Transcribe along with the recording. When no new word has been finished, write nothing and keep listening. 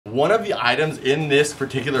one of the items in this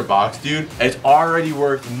particular box, dude, is already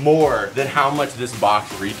worth more than how much this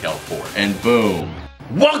box retailed for. And boom.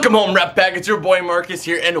 Welcome home, Rep Pack. It's your boy Marcus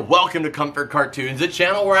here, and welcome to Comfort Cartoons, a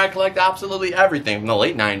channel where I collect absolutely everything from the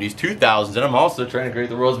late 90s, 2000s, and I'm also trying to create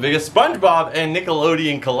the world's biggest SpongeBob and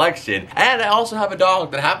Nickelodeon collection. And I also have a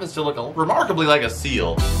dog that happens to look remarkably like a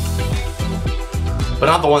seal. But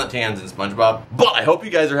not the one that tans in SpongeBob. But I hope you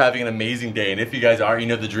guys are having an amazing day, and if you guys are, you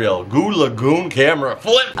know the drill. Goo Lagoon camera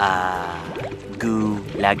flip! Goo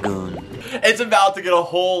Lagoon. It's about to get a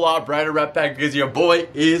whole lot brighter, Rep Pack, because your boy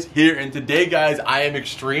is here. And today, guys, I am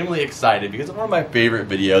extremely excited because of one of my favorite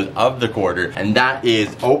videos of the quarter, and that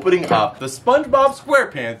is opening up the SpongeBob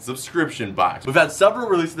SquarePants subscription box. We've had several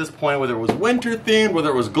releases at this point, whether it was winter themed, whether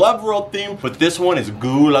it was Glove World themed, but this one is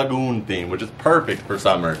Goo Lagoon themed, which is perfect for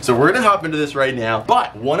summer. So we're gonna hop into this right now.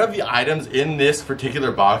 But one of the items in this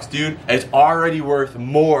particular box, dude, is already worth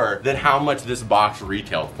more than how much this box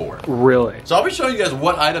retailed for. Really? So I'll be showing you guys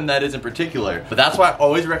what item that is in particular. But that's why I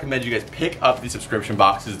always recommend you guys pick up these subscription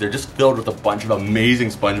boxes. They're just filled with a bunch of amazing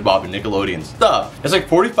SpongeBob and Nickelodeon stuff. It's like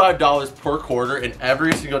 $45 per quarter, and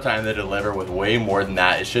every single time they deliver with way more than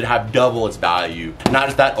that, it should have double its value. Not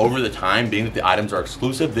just that, over the time, being that the items are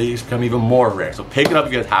exclusive, they just become even more rare. So pick it up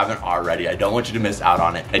if you guys haven't already. I don't want you to miss out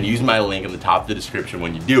on it. And use my link in the top of the description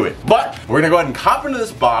when you do it. But we're gonna go ahead and hop into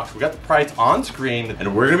this box. We got the price on screen,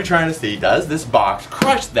 and we're gonna be trying to see, does this box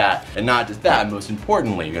crush that? And not just that, most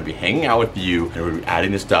importantly, you're gonna be hanging out with you, and we're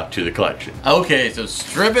adding this stuff to the collection. Okay, so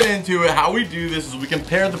stripping into it, how we do this is we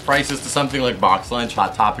compare the prices to something like Box Lunch,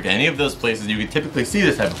 Hot Topic, any of those places you can typically see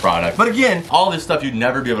this type of product. But again, all this stuff you'd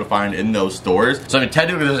never be able to find in those stores. So I mean,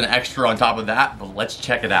 technically there's an extra on top of that, but let's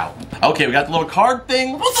check it out. Okay, we got the little card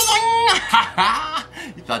thing.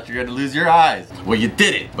 You thought you were gonna lose your eyes. Well, you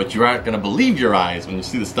didn't, but you aren't gonna believe your eyes when you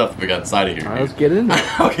see the stuff that we got inside of here. All right, let's get into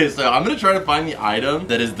it. Okay, so I'm gonna try to find the item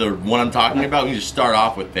that is the one I'm talking about. We can just start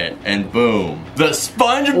off with it, and boom. The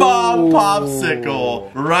SpongeBob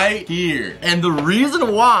Popsicle right here. And the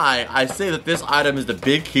reason why I say that this item is the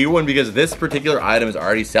big key one, because this particular item is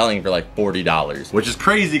already selling for like $40, which is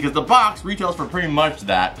crazy because the box retails for pretty much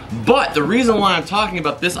that. But the reason why I'm talking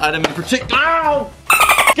about this item in particular, ow!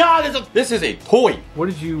 God, this is a toy. What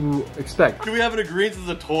did you expect? Can we have an agreement this is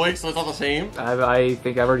a toy so it's not the same? I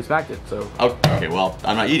think I've already smacked it, so. Okay, well,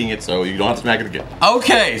 I'm not eating it, so you don't have to smack it again.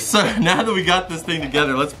 Okay, so now that we got this thing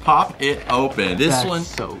together, let's pop it open. This one's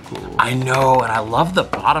so cool. I know, and I love the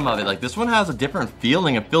bottom of it. Like, this one has a different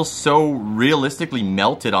feeling. It feels so realistically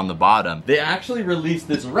melted on the bottom. They actually released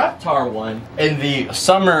this Reptar one in the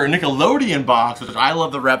summer Nickelodeon box, which I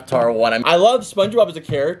love the Reptar one. I love SpongeBob as a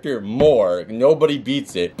character more. Nobody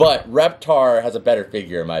beats it. But Reptar has a better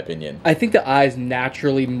figure in my opinion. I think the eyes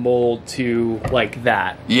naturally mold to like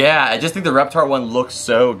that. Yeah, I just think the Reptar one looks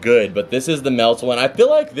so good, but this is the melt one. I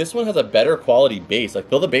feel like this one has a better quality base. Like,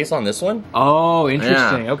 feel the base on this one? Oh,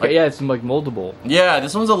 interesting. Yeah. Okay, like, yeah, it's like moldable. Yeah,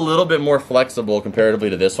 this one's a little bit more flexible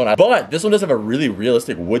comparatively to this one. But this one does have a really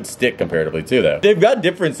realistic wood stick comparatively too, though. They've got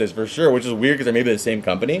differences for sure, which is weird because they're maybe the same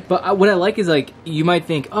company. But what I like is, like, you might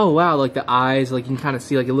think, oh wow, like the eyes, like you can kind of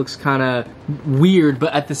see, like it looks kind of weird,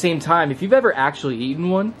 but at the same time, if you've ever actually eaten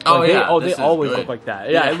one, like, they always look like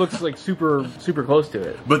that. Yeah, it looks like super close to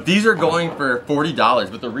it. But these are going for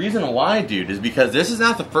 $40. But the reason why, dude, is because this is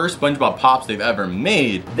not the first SpongeBob Pops they've ever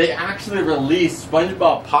made. They actually released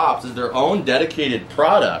SpongeBob Pops as their own dedicated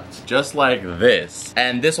product, just like this.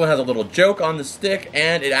 And this one has a little joke on the stick,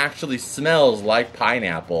 and it actually smells like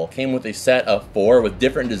pineapple. Came with a set of 4 with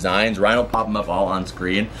different designs. Ryan will pop them up all on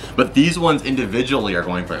screen. But these ones individually are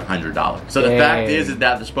going for $100. So the fact is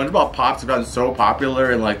that the SpongeBob Pops have gotten so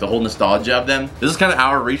popular, and like the whole nostalgia of them. This is kind of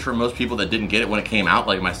out of reach for most people that didn't get it when it came out,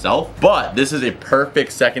 like myself. But this is a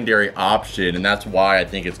perfect secondary option, and that's why I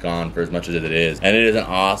think it's gone for as much as it is. And it is an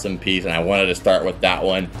awesome piece, and I wanted to start with that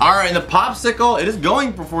one. All right, and the Popsicle, it is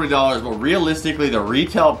going for $40, but realistically, the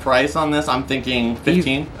retail price on this, I'm thinking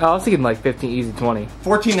 15. I was thinking like 15, easy 20.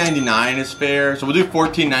 $14.99 is fair, so we'll do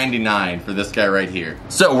 $14.99 for this guy right here.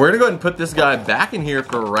 So we're gonna go ahead and put this guy back in here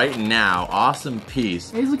for right now. Awesome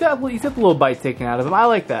piece. He's got the little bite taken out of him. I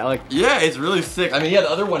like that. Yeah, it's really sick. I mean, yeah, the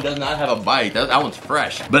other one does not have a bite. That one's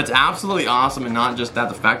fresh. But it's absolutely awesome, and not just that,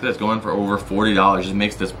 the fact that it's going for over $40 just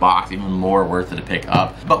makes this box even more worth it to pick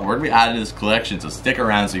up. But we're gonna be adding to this collection, so stick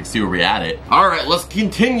around so you can see where we're at it. All right, let's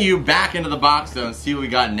continue back into the box though and see what we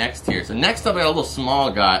got next here. So next up, we got a little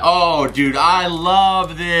small guy. Oh, dude, I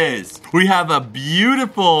love this. We have a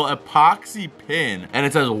beautiful epoxy pin, and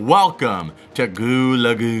it says, "Welcome to Goo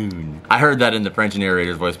Lagoon." I heard that in the French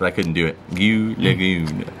narrator's voice, but I couldn't do it. Goo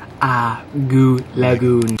Lagoon. Ah, Goo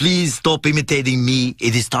Lagoon. Please stop imitating me.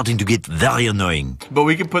 It is starting to get very annoying. But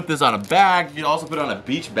we can put this on a bag. You can also put it on a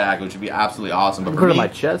beach bag, which would be absolutely awesome. But put it on my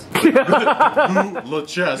chest. Le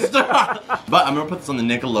chest. But I'm gonna put this on the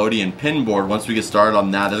Nickelodeon pin board once we get started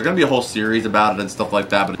on that. There's gonna be a whole series about it and stuff like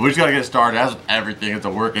that. But we just gotta get started. As with everything, it's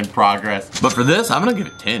a work in progress. But for this, I'm gonna give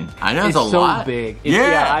it 10. I know it's a lot. It's so big.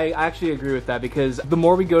 Yeah, I actually agree with that because the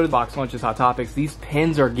more we go to the box lunches, Hot Topics, these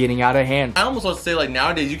pins are getting out of hand. I almost want to say like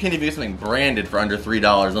nowadays you can't even get something branded for under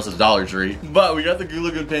 $3 unless it's Dollar Tree. But we got the Goo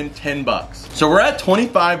Lagoon pin, 10 bucks. So we're at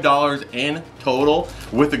 $25 in total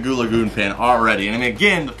with the Goo Lagoon pin already. And I mean,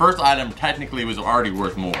 again, the first item technically was already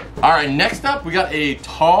worth more. All right, next up, we got a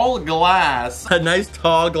tall glass, a nice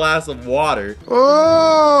tall glass of water.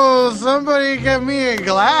 Oh, somebody get me a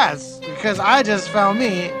glass because I just found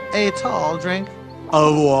me a tall drink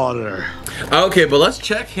of water. Okay, but let's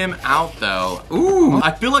check him out though. Ooh,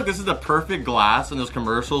 I feel like this is the perfect glass in those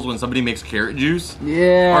commercials when somebody makes carrot juice.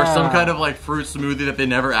 Yeah. Or some kind of like fruit smoothie that they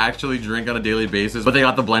never actually drink on a daily basis, but they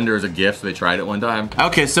got the blender as a gift, so they tried it one time.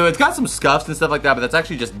 Okay, so it's got some scuffs and stuff like that, but that's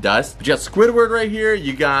actually just dust. But you got Squidward right here,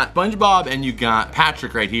 you got SpongeBob, and you got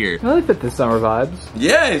Patrick right here. I really fit the summer vibes.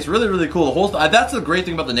 Yeah, it's really, really cool. The whole that's the great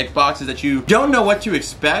thing about the Nick box is that you don't know what to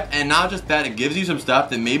expect, and not just that, it gives you some stuff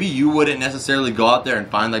that maybe you wouldn't necessarily go out there and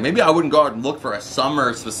find. Like maybe I wouldn't go out and look for a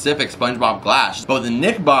summer specific SpongeBob glass, but with the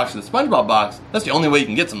Nick box and the SpongeBob box, that's the only way you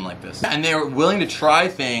can get something like this. And they were willing to try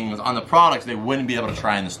things on the products they wouldn't be able to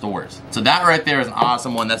try in the stores. So that right there is an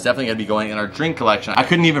awesome one. That's definitely gonna be going in our drink collection. I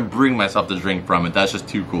couldn't even bring myself to drink from it. That's just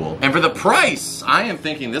too cool. And for the price, I am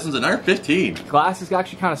thinking this one's another 15. Glass is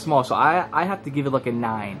actually kind of small, so I have to give it like a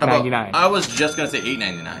 9.99. I was just gonna say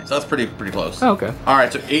 $8.99, so that's pretty close. Oh, okay. All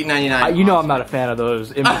right, so $8.99. You know I'm not a fan of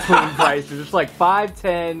those in between prices. It's like 5,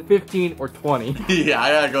 10, 15, or 20. Yeah,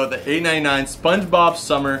 I gotta go with the $8.99 SpongeBob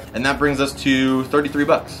Summer, and that brings us to 33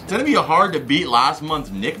 bucks. It's gonna be hard to beat last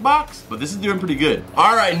month's Nick box, but this is doing pretty good.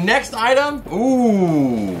 All right, next item.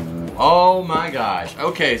 Ooh, oh my gosh.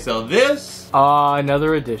 Okay, so this.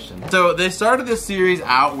 Another edition. So they started this series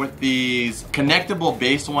out with these connectable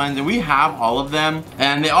base ones, and we have all of them,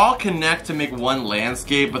 and they all connect to make one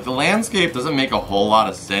landscape, but the landscape doesn't make a whole lot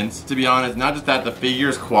of sense, to be honest. Not just that the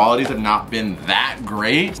figures' qualities have not been that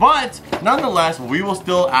great, but nonetheless, we will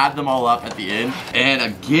still add them all up at the end. And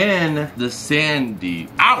again, the sandy,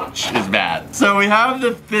 ouch, is bad. So we have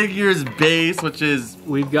the figures base, which is...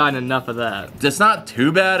 We've gotten enough of that. It's not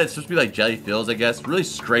too bad. It's supposed to be like jelly fills, I guess. Really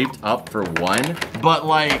scraped up for one. But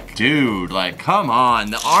like, dude, like, come on.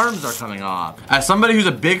 The arms are coming off. As somebody who's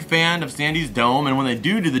a big fan of Sandy's dome, and when they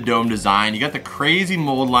do the dome design, you got the crazy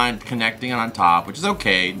mold line connecting on top, which is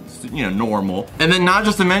okay. It's, you know, normal. And then not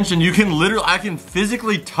just to mention, you can literally, I can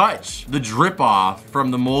physically touch the drip off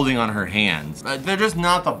from the molding on her hands. They're just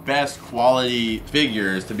not the best quality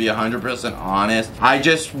figures, to be 100% honest. I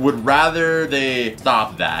just would rather they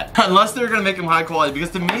stop that. Unless they're gonna make them high quality, because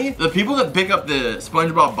to me, the people that pick up the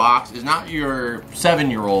SpongeBob box is not your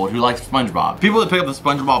 7-year-old who likes SpongeBob. People that pick up the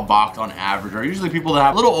SpongeBob box on average are usually people that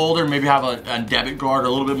have a little older, maybe have a debit card or a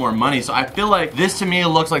little bit more money. So I feel like this to me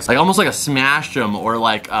looks like almost like a Smash 'em or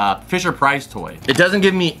like a Fisher Price toy. It doesn't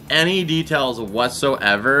give me any details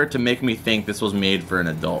whatsoever to make me think this was made for an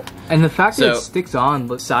adult. And the fact that it sticks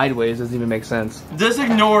on sideways doesn't even make sense. Just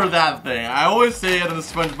ignore that thing. I always say it in the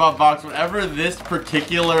SpongeBob box, whenever this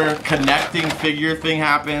particular connecting figure thing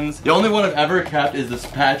happens, the only one I've ever kept is this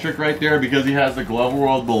Patrick right there because he has the Glove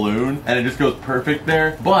World balloon and it just goes perfect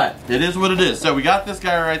there. But it is what it is. So we got this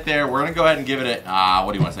guy right there. We're gonna go ahead and give it a,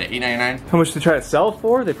 what do you want to say, $8.99? How much to try to sell it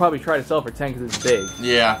for? They probably try to sell it for 10 because it's big.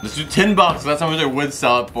 Yeah, let's do 10 bucks. That's how much they would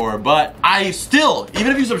sell it for. But I still,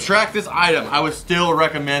 even if you subtract this item, I would still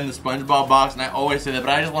recommend the SpongeBob box, and I always say that,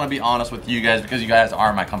 but I just want to be honest with you guys because you guys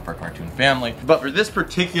are my comfort cartoon family. But for this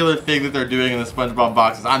particular thing that they're doing in the SpongeBob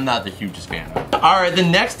boxes, I'm not the hugest fan of. Alright,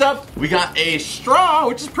 then next up, we got a straw,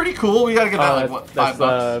 which is pretty cool. We gotta get that like, what,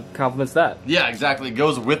 $5? Compliments that. Yeah, exactly. It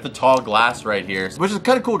goes with the tall glass right here, which is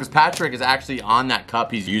kind of cool because Patrick is actually on that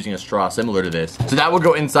cup. He's using a straw similar to this. So that would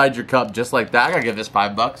go inside your cup just like that. I gotta give this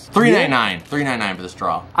 $5. $3.99. $3.99 for the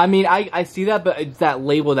straw. I mean, I see that, but it's that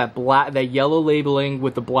label, that yellow labeling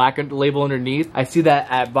with the black label underneath. I see that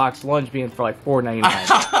at Box Lunch being for like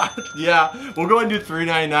 $4.99. Yeah, we'll go and do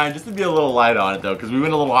 $3.99 just to be a little light on it though, because we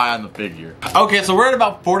went a little high on the figure. Okay, so we're at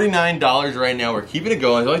about about $49 right now. We're keeping it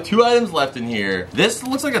going. There's only 2 items left in here. This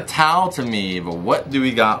looks like a towel to me, but what do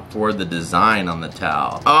we got for the design on the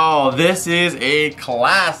towel? Oh, this is a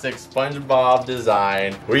classic SpongeBob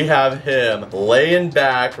design. We have him laying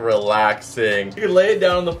back, relaxing. You can lay it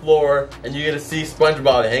down on the floor and you get to see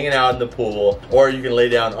SpongeBob hanging out in the pool, or you can lay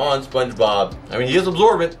down on SpongeBob. I mean, he is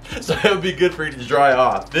absorbent, so it would be good for you to dry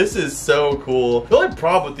off. This is so cool. The only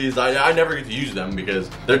problem with these, I never get to use them because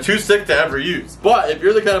they're too sick to ever use. But if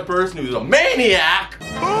you're the kind of person who's a maniac,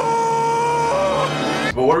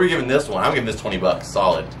 but what are we giving this one? I'm giving this 20 bucks,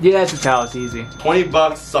 solid. Yeah, it's a towel, it's easy. 20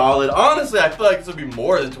 bucks, solid. Honestly, I feel like this would be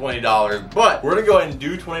more than $20, but we're gonna go ahead and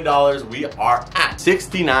do $20. We are at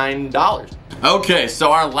 $69. Okay,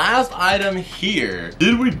 so our last item here.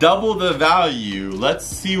 Did we double the value? Let's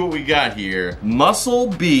see what we got here. Muscle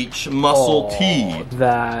Beach Muscle Tee.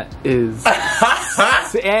 That is...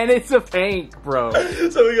 and it's a pink, bro.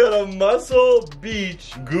 So we got a Muscle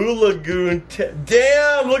Beach Goo Lagoon.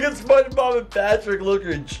 Damn, look at SpongeBob and Patrick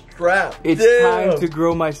looking strapped. It's time to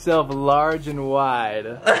grow myself large and wide.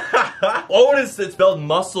 Oh, it's spelled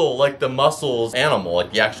muscle, like the mussels animal,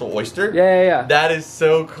 like the actual oyster? Yeah. That is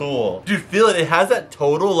so cool. Dude, feel it. It has that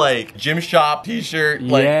total, like, gym shop t-shirt,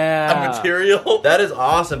 like, material. That is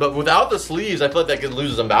awesome. But without the sleeves, I feel like that could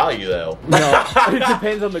lose some value, though. No, it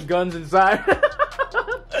depends on the guns inside.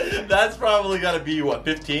 That's probably gotta be, what,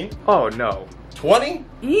 15? Oh, no. 20?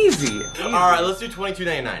 Easy. Alright, let's do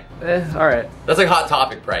 $22.99. Alright. That's like Hot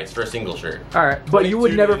Topic price for a single shirt. Alright, but you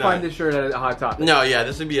would never find this shirt at a Hot Topic. No, yeah,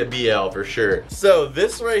 this would be a BL for sure. So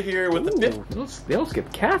this right here with the they don't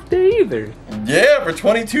skip calf day either. Yeah, for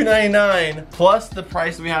 $22.99 plus the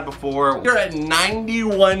price we had before, we're at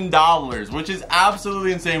 $91, which is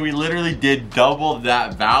absolutely insane. We literally did double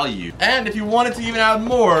that value. And if you wanted to even add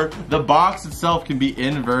more, the box itself can be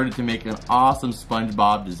inverted to make an awesome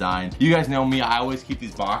SpongeBob design. You guys know me, I always keep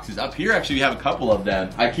these boxes. Up here, actually, we have a couple of them.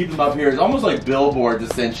 I keep them up here. It's almost like billboards,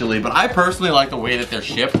 essentially, but I personally like the way that they're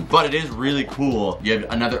shipped, but it is really cool. You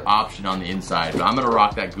have another option on the inside, but I'm gonna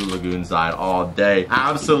rock that Goo Lagoon side all day.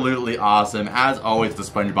 Absolutely awesome. As always, the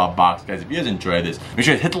SpongeBob box, guys. If you guys enjoy this, make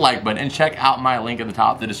sure to hit the like button and check out my link at the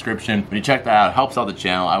top of the description. When you check that out, it helps out the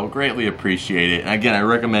channel. I would greatly appreciate it. And again, I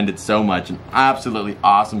recommend it so much. An absolutely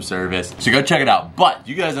awesome service. So go check it out. But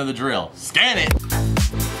you guys know the drill. Scan it.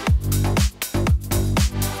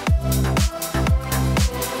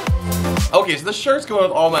 Okay, so the shirt's going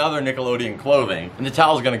with all my other Nickelodeon clothing, and the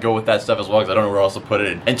towel's gonna go with that stuff as well, because I don't know where else to put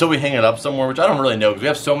it until we hang it up somewhere, which I don't really know, because we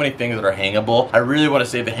have so many things that are hangable. I really want to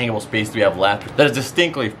save the hangable space that we have left that is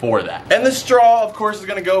distinctly for that. And the straw, of course, is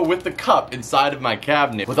gonna go with the cup inside of my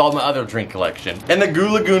cabinet with all my other drink collection. And the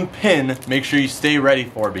Goo Lagoon pin, make sure you stay ready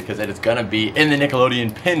for it, because it is gonna be in the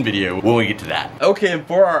Nickelodeon pin video when we get to that. Okay, and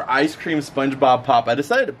for our ice cream SpongeBob pop, I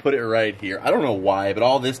decided to put it right here. I don't know why, but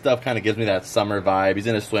all this stuff kind of gives me that summer vibe. He's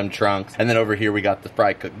in his swim trunks. And then over here we got the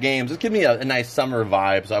Fry Cook Games. Just give me a nice summer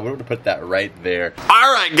vibe, so I would have put that right there.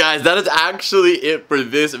 Alright guys, that is actually it for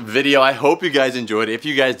this video. I hope you guys enjoyed it. If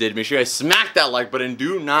you guys did, make sure you guys smack that like button.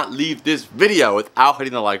 Do not leave this video without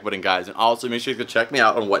hitting the like button, guys. And also make sure you go check me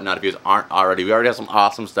out on Whatnot if you guys aren't already. We already have some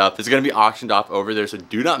awesome stuff that's going to be auctioned off over there, so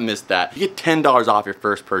do not miss that. You get $10 off your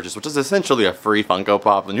first purchase, which is essentially a free Funko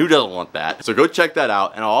Pop, and who doesn't want that? So go check that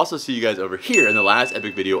out, and I'll also see you guys over here in the last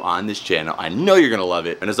epic video on this channel. I know you're going to love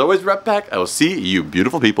it. And as always, Rep Pack, I will see you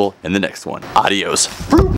beautiful people in the next one. Adios.